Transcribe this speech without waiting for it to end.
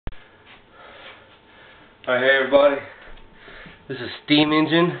Alright, hey everybody. This is steam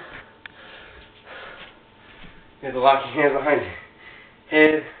engine. You have to lock your hands behind your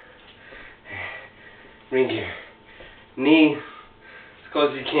head. Bring your knee as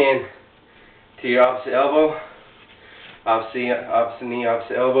close as you can to your opposite elbow. Opposite knee,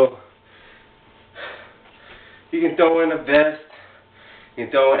 opposite elbow. You can throw in a vest. You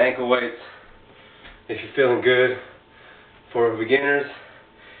can throw in ankle weights if you're feeling good. For beginners,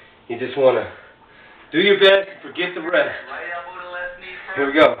 you just want to do your best and forget the rest. Right elbow to left knee first. Here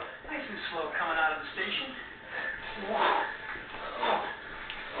we go. Nice and slow coming out of the station. 1,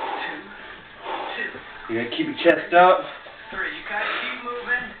 2, 2. You gotta keep your chest up. 3. You kind of keep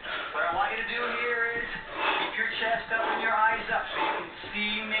moving. What I want you to do here is keep your chest up and your eyes up so you can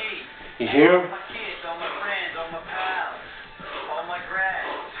see me. You hear him? All my kids, all my friends, all my pals, all my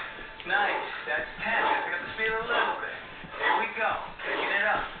grads. Nice. That's 10. Pick up the speed a little bit. Here we go. Picking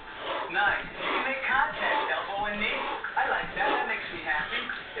it up. Nice. You can make contact, elbow and knee. I like that. That makes me happy.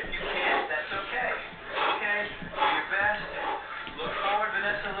 If you can't, that's okay. Okay? Do your best. Look forward,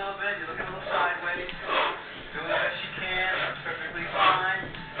 Vanessa, a little bit. You're looking a little sideways. Doing the best you can. That's perfectly fine.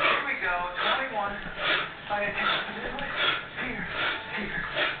 Here we go. 21. I got to here. Here.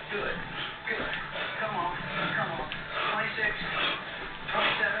 Good. Good. Come on. Come on. 26.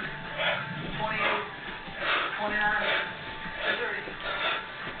 27. 28. 29. 30,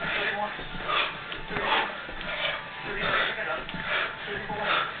 31, 32, 33, pick it up, 34,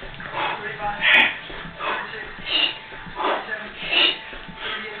 35, 36, 37,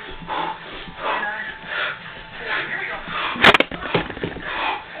 38, 39, 40, here we go,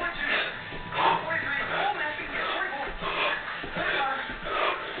 42, 43, oh man, 44, 45,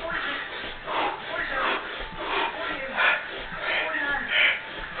 46, 47, 48, 49.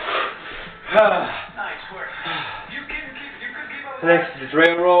 Nice work. Next is the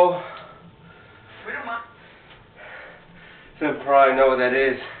drill roll. We don't mind. Some probably know what that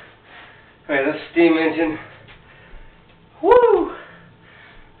is. Alright, that's steam engine. Woo!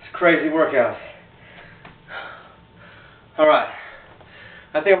 It's a crazy workout. Alright.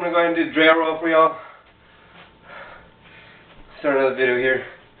 I think I'm gonna go ahead and do the drill roll for y'all. Start another video here.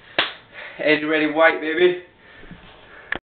 Edge ready white, baby.